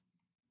Giants,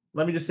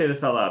 let me just say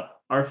this out loud,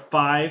 are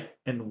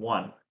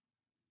 5-1.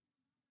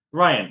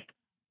 Ryan,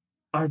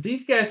 are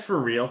these guys for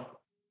real?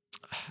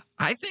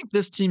 I think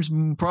this team's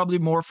probably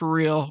more for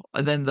real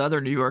than the other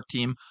New York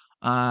team.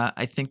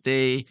 I think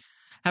they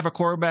have a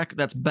quarterback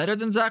that's better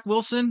than Zach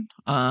Wilson.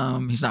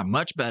 He's not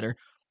much better,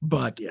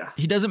 but Yeah.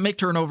 he doesn't make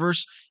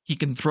turnovers. He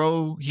can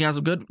throw. He has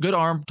a good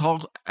arm,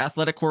 tall,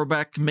 athletic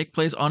quarterback, can make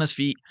plays on his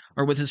feet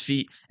or with his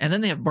feet. And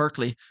then they have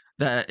Barkley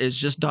that is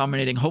just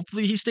dominating.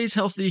 Hopefully he stays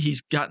healthy. He's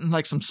gotten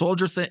like some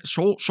shoulder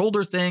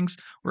things,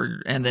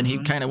 and then he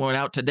Hmm. kind of went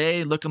out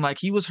today looking like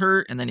he was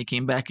hurt, and then he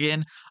came back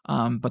in.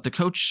 But the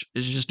coach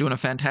is just doing a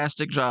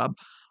fantastic job,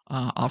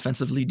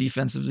 offensively,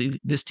 defensively.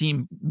 This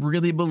team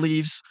really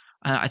believes.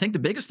 I think the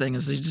biggest thing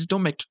is they just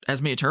don't make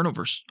as many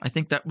turnovers. I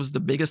think that was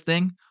the biggest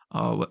thing.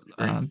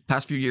 Agree.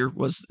 Past few year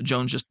was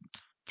Jones just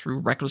threw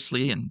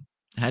recklessly and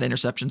had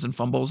interceptions and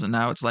fumbles, and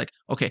now it's like,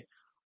 okay,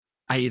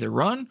 I either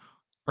run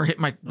or hit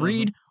my Hmm.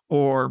 read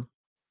or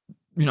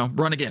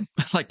run again,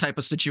 like type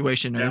of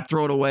situation, or Yeah.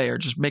 throw it away, or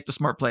just make the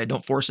smart play.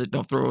 Don't force it.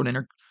 Don't throw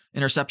an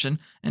interception,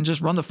 and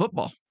just run the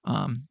football.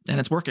 And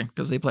it's working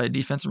because they play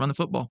defense and run the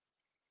football.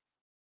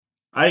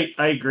 I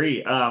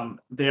agree.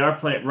 They are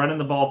running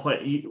the ball,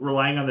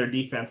 relying on their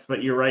defense.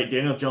 But you're right.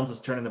 Daniel Jones is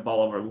turning the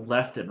ball over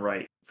left and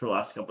right for the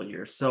last couple of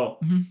years. So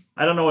Hmm.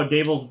 I don't know what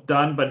Dable's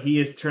done, but he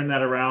has turned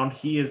that around.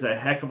 He is a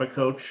heck of a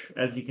coach,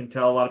 as you can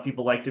tell. A lot of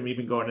people liked him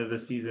even going into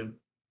this season.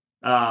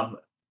 Um,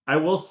 I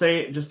will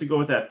say, just to go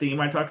with that theme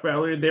I talked about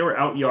earlier, they were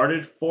out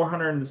yarded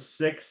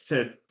 406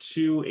 to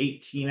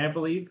 218, I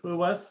believe it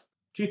was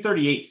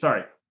 238.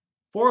 Sorry,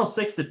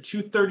 406 to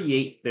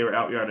 238. They were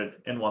out yarded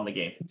and won the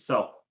game.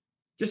 So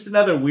just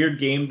another weird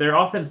game. Their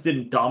offense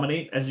didn't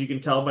dominate, as you can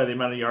tell by the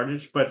amount of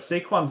yardage, but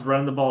Saquon's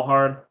running the ball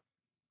hard.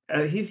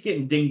 He's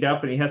getting dinged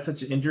up, and he has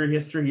such an injury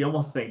history. You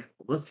almost think,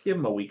 let's give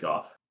him a week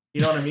off.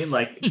 You know what I mean?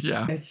 Like,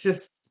 Yeah. it's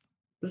just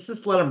let's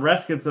just let him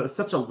rest. It's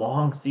such a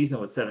long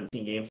season with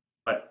 17 games,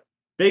 but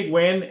big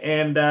win.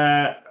 And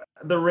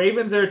the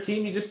Ravens are a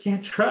team you just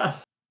can't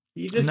trust.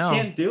 You just No,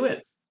 can't do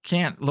it.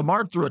 can't.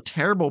 Lamar threw a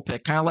terrible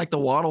pick, kind of like the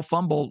Waddle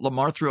fumble.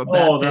 Lamar threw a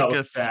bad Oh, that pick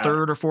was a bad.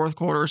 third or fourth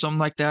quarter or something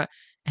like that,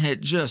 and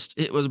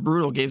it was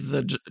brutal. Gave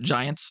the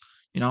Giants,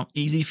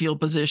 easy field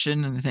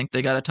position, and I think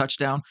they got a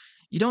touchdown.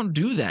 You don't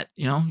do that,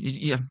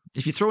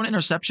 if you throw an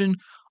interception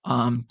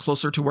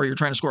closer to where you're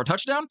trying to score a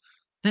touchdown,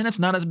 then it's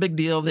not as big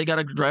deal. They got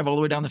to drive all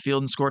the way down the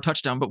field and score a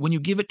touchdown. But when you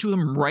give it to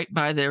them right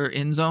by their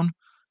end zone,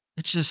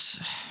 it's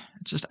just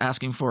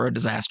asking for a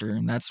disaster,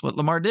 and that's what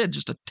Lamar did.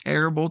 Just a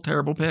terrible,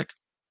 terrible pick.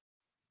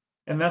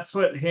 And that's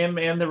what him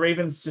and the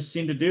Ravens just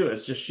seem to do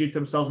is just shoot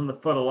themselves in the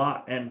foot a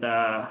lot. And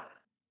I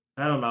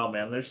don't know,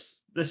 man.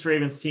 There's this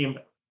Ravens team.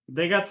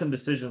 They got some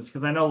decisions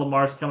because I know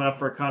Lamar's coming up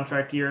for a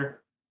contract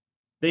year.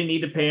 They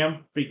need to pay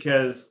him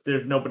because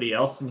there's nobody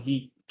else and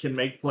he can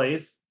make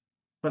plays.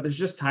 But there's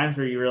just times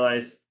where you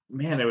realize,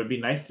 man, it would be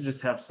nice to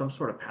just have some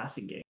sort of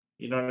passing game.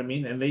 You know what I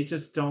mean? And they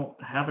just don't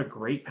have a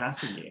great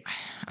passing game.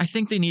 I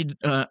think they need.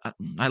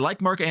 I like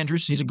Mark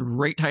Andrews. He's a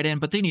great tight end,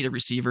 but they need a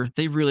receiver.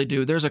 They really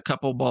do. There's a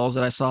couple balls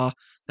that I saw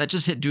that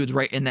just hit dudes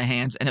right in the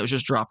hands, and it was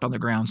just dropped on the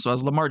ground. So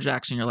as Lamar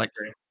Jackson, you're like,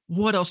 Great.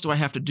 what else do I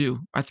have to do?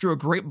 I threw a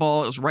great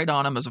ball. It was right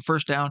on him as a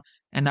first down,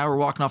 and now we're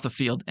walking off the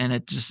field, and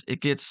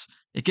it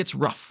gets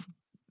rough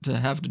to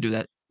have to do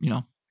that.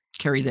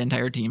 Carry the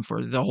entire team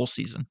for the whole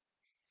season.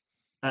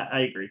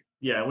 I agree.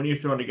 Yeah, when you're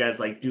throwing to guys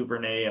like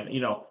Duvernay and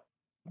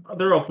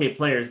they're okay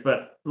players,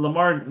 but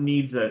Lamar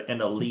needs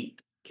an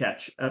elite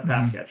pass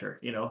Hmm. catcher.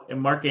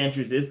 And Mark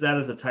Andrews is that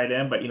as a tight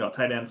end, but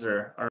tight ends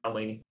are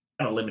only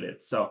kind of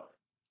limited. So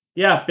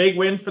yeah, big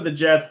win for the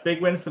Jets,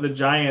 big win for the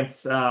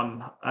Giants.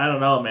 I don't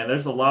know, man.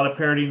 There's a lot of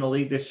parity in the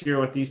league this year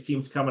with these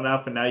teams coming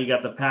up, and now you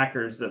got the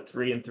Packers at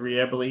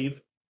 3-3, I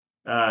believe.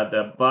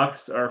 The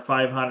Bucks are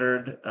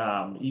 500.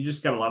 You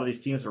just got a lot of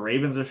these teams. The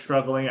Ravens are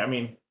struggling. I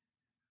mean,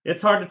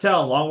 it's hard to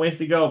tell. Long ways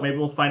to go. Maybe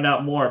we'll find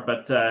out more,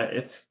 but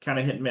it's kind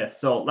of hit and miss.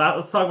 So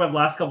let's talk about the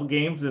last couple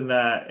games and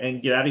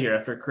get out of here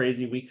after a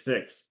crazy week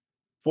 6.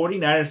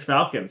 49ers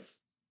Falcons.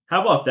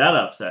 How about that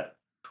upset?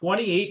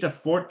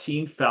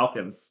 28-14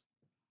 Falcons.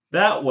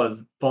 That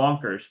was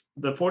bonkers.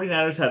 The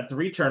 49ers had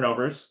 3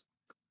 turnovers.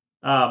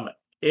 Um,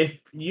 if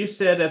you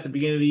said at the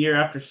beginning of the year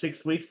after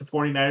 6 weeks the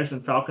 49ers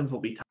and Falcons will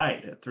be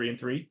tied at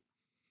 3-3,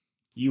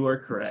 you are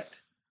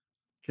correct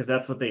because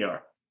that's what they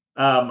are.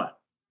 Um,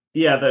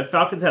 yeah, the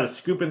Falcons had a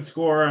scoop and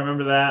score. I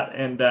remember that.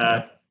 And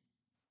Yeah.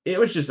 it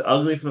was just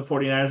ugly for the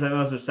 49ers. I know it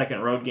was their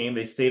second road game.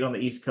 They stayed on the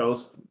East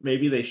Coast.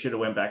 Maybe they should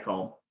have went back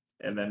home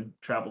and then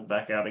traveled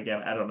back out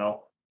again. I don't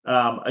know.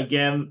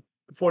 Again,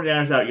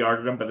 49ers out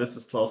yarded them, but this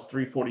is close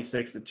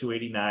 346 to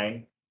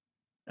 289.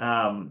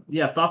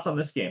 Yeah, thoughts on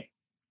this game?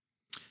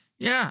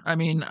 Yeah, I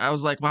mean, I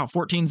was like, wow,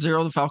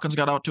 14-0. The Falcons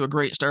got out to a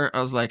great start.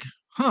 I was like,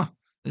 huh,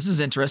 this is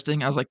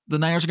interesting. I was like, the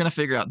Niners are going to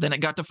figure it out. Then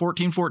it got to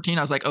 14-14.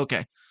 I was like,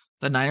 okay,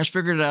 the Niners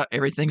figured it out.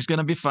 Everything's going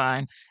to be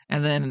fine.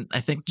 And then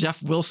I think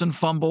Jeff Wilson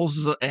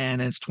fumbles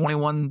and it's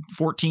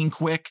 21-14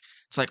 quick.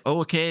 It's like, oh,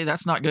 okay,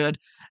 that's not good.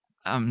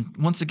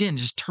 Once again,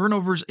 just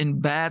turnovers in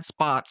bad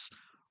spots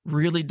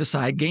really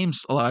decide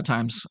games a lot of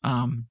times.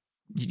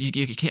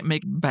 You can't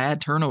make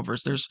bad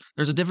turnovers. There's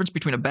a difference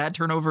between a bad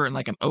turnover and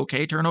like an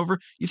okay turnover.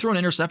 You throw an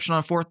interception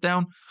on 4th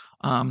down,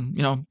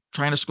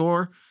 trying to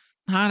score.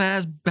 not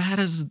as bad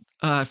as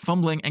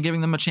fumbling and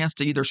giving them a chance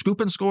to either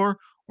scoop and score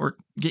or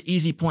get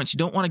easy points. You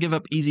don't want to give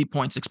up easy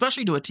points,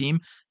 especially to a team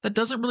that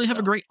doesn't really have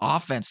a No. great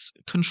offense.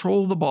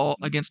 Control the ball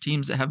against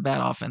teams that have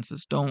bad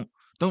offenses. Don't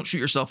shoot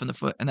yourself in the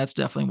foot, and that's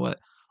definitely what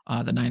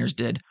the Niners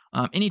did.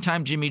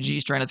 Anytime Jimmy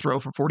G's trying to throw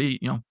for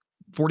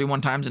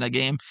 41 times in a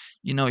game,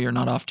 you're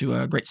not off to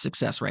a great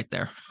success right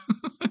there.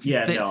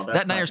 Yeah, no, That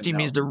that's not Niners going to team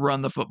needs help. to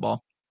run the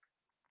football.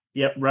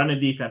 Yep, run and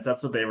defense.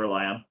 That's what they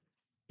rely on.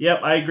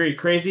 Yep, I agree.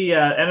 Crazy.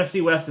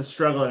 NFC West is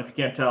struggling, if you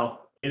can't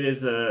tell. It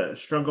is a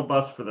struggle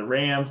bus for the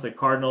Rams, the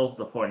Cardinals,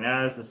 the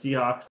 49ers, the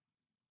Seahawks.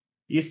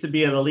 Used to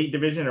be an elite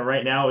division, and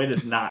right now it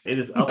is not. It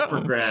is up for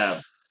No.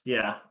 grabs.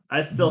 Yeah,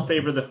 I still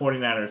favor the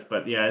 49ers,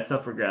 but yeah, it's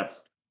up for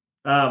grabs.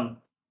 Um,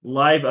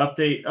 Live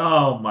update.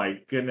 Oh my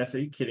goodness, are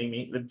you kidding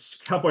me? The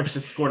Cowboys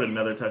just scored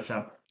another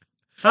touchdown.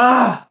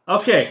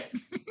 Okay.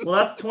 Well,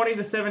 that's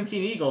 20-17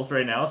 Eagles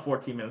right now. It's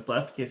 14 minutes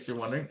left, in case you're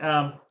wondering.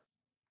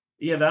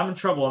 Yeah, I'm in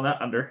trouble on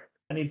that under.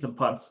 I need some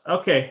punts.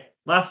 Okay,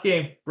 last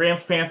game,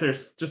 Rams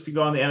Panthers, just to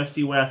go on the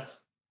NFC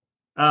West.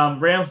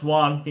 Rams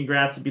won.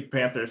 Congrats, you beat the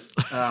Panthers.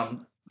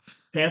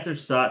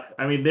 Panthers suck.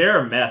 I mean, they're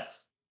a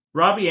mess.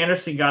 Robbie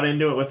Anderson got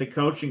into it with the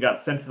coach and got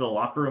sent to the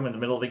locker room in the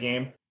middle of the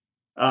game.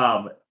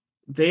 Um,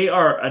 they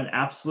are an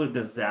absolute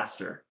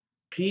disaster.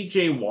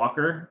 PJ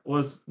Walker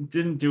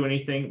didn't do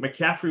anything.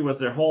 McCaffrey was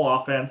their whole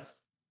offense.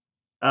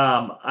 We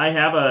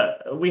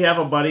have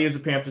a buddy who's a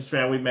Panthers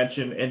fan we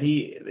mentioned, and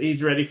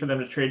he's ready for them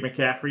to trade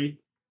McCaffrey.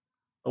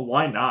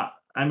 Why not?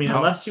 I mean, Oh,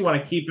 unless you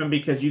want to keep him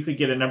because you could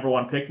get a number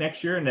one pick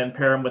next year and then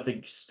pair him with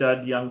a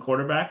stud young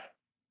quarterback.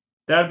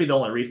 That would be the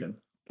only reason.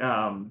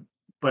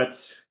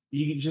 But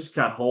you just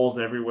got holes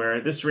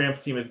everywhere. This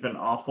Rams team has been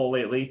awful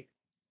lately,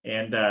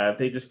 and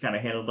they just kind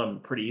of handled them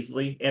pretty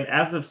easily. And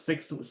as of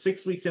six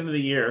weeks into the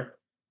year,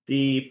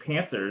 the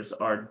Panthers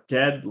are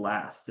dead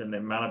last in the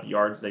amount of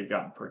yards they've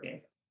gotten per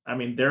game. I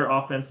mean, their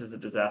offense is a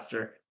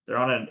disaster. They're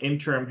on an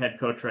interim head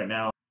coach right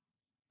now.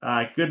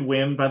 Good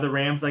win by the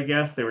Rams, I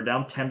guess. They were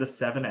down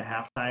 10-7 at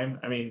halftime.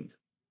 I mean,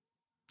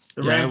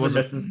 the yeah, it Rams are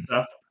wasn't. missing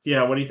stuff.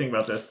 Yeah, what do you think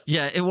about this?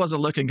 Yeah, it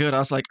wasn't looking good. I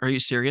was like, "Are you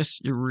serious?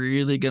 You're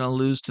really gonna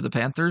lose to the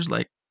Panthers?"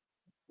 Like,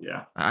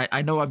 Yeah.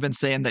 I know I've been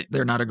saying that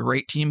they're not a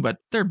great team, but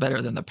they're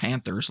better than the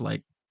Panthers.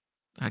 Like,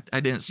 I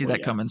didn't see Well, that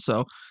yeah. coming.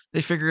 So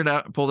they figured it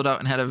out, pulled it out,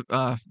 and had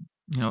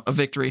a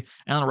victory.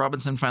 Allen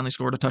Robinson finally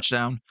scored a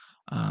touchdown.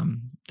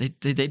 They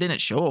didn't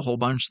show a whole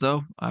bunch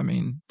though. I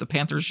mean, the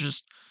Panthers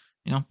just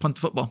punt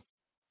the football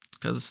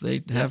because they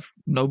Yep. have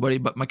nobody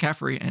but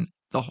McCaffrey, and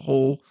the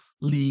whole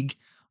league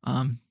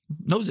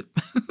knows it.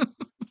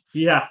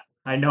 Yeah,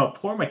 I know.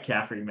 Poor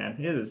McCaffrey, man.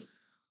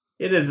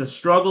 It is a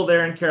struggle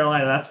there in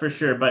Carolina, that's for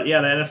sure. But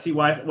yeah, the NFC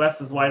West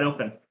is wide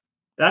open.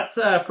 That's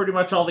pretty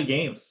much all the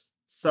games.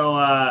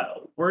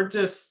 So we're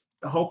just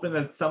hoping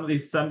that some of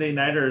these Sunday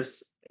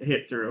nighters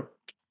hit through.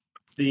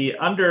 The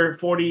under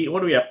 40,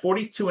 what do we have?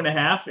 42 and a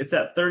half. It's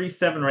at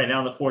 37 right now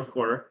in the fourth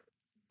quarter.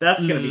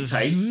 That's going to be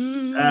tight.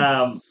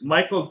 You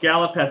Michael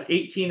Gallup has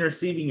 18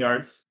 receiving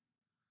yards,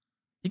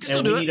 can still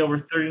and we do it. need over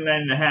 39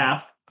 and a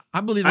half. I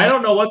believe I in it.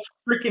 don't know what's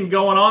freaking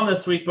going on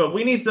this week, but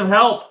we need some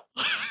help.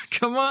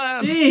 Come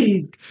on.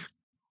 Jeez.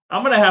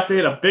 I'm gonna have to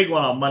hit a big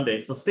one on Monday,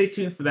 so stay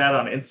tuned for that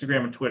on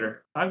Instagram and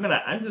Twitter. I'm gonna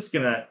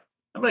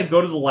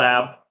go to the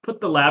lab, put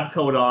the lab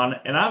coat on,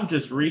 and I'm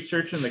just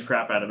researching the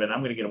crap out of it.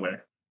 I'm gonna get a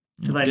winner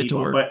because I Get need to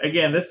one. work. But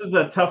again, this is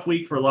a tough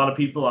week for a lot of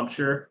people, I'm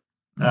sure.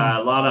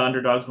 A lot of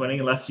underdogs winning,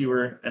 unless you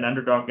were an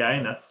underdog guy,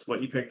 and that's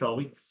what you picked all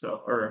week.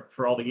 So, or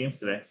for all the games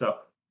today. So,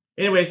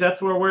 anyways,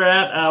 that's where we're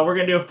at. We're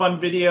gonna do a fun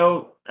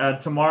video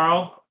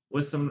tomorrow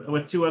with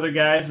two other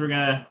guys. We're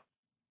gonna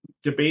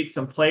debate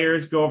some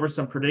players, go over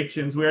some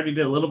predictions. We already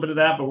did a little bit of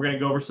that, but we're going to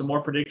go over some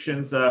more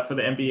predictions for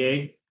the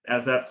NBA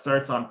as that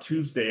starts on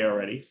Tuesday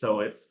already. So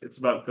it's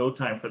about go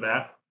time for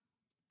that.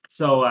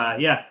 So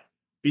yeah,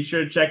 be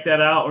sure to check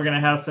that out. We're going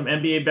to have some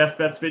NBA best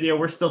bets video.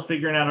 We're still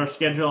figuring out our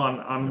schedule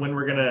on when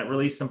we're going to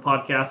release some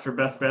podcasts for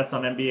best bets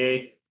on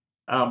NBA.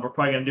 We're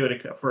probably going to do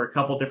it for a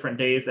couple different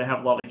days that have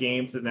a lot of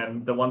games, and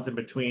then the ones in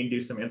between do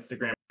some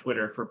Instagram,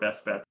 Twitter for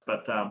best bets.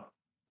 But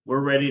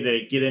we're ready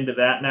to get into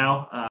that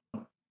now.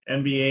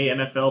 NBA,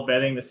 NFL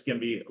betting. This is going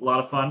to be a lot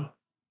of fun.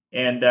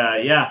 And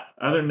yeah,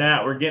 other than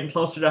that, we're getting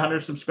closer to 100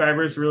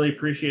 subscribers. Really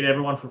appreciate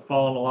everyone for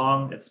following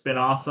along. It's been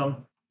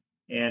awesome.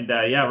 And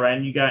yeah,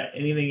 Ryan, you got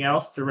anything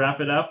else to wrap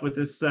it up with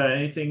this?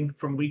 Anything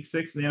from week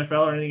 6 in the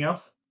NFL or anything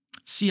else?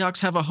 Seahawks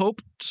have a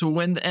hope to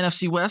win the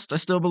NFC West, I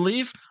still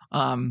believe.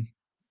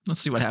 Let's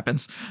see what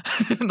happens.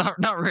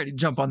 Not ready to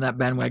jump on that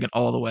bandwagon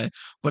all the way.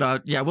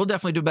 But yeah, we'll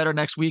definitely do better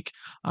next week.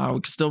 We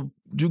can still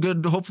do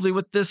good, hopefully,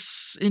 with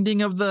this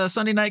ending of the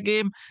Sunday night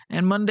game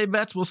and Monday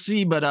bets. We'll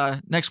see.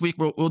 But next week,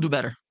 we'll do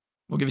better.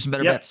 We'll give you some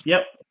better bets.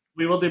 Yep.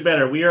 We will do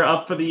better. We are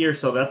up for the year,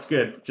 so that's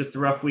good. Just a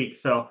rough week.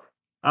 So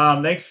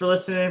thanks for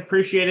listening.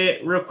 Appreciate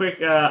it. Real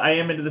quick, I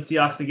am into the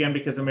Seahawks again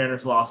because the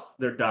Mariners lost.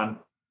 They're done.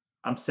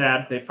 I'm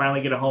sad. They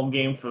finally get a home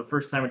game for the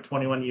first time in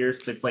 21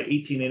 years. They play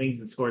 18 innings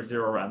and score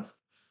 0 runs.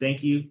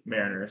 Thank you,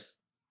 Mariners.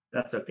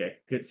 That's okay.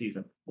 Good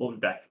season. We'll be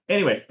back.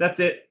 Anyways, that's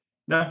it.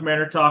 enough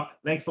Mariner talk.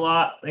 Thanks a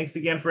lot. Thanks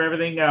again for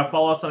everything.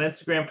 Follow us on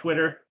Instagram,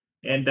 Twitter,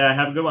 and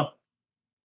have a good one.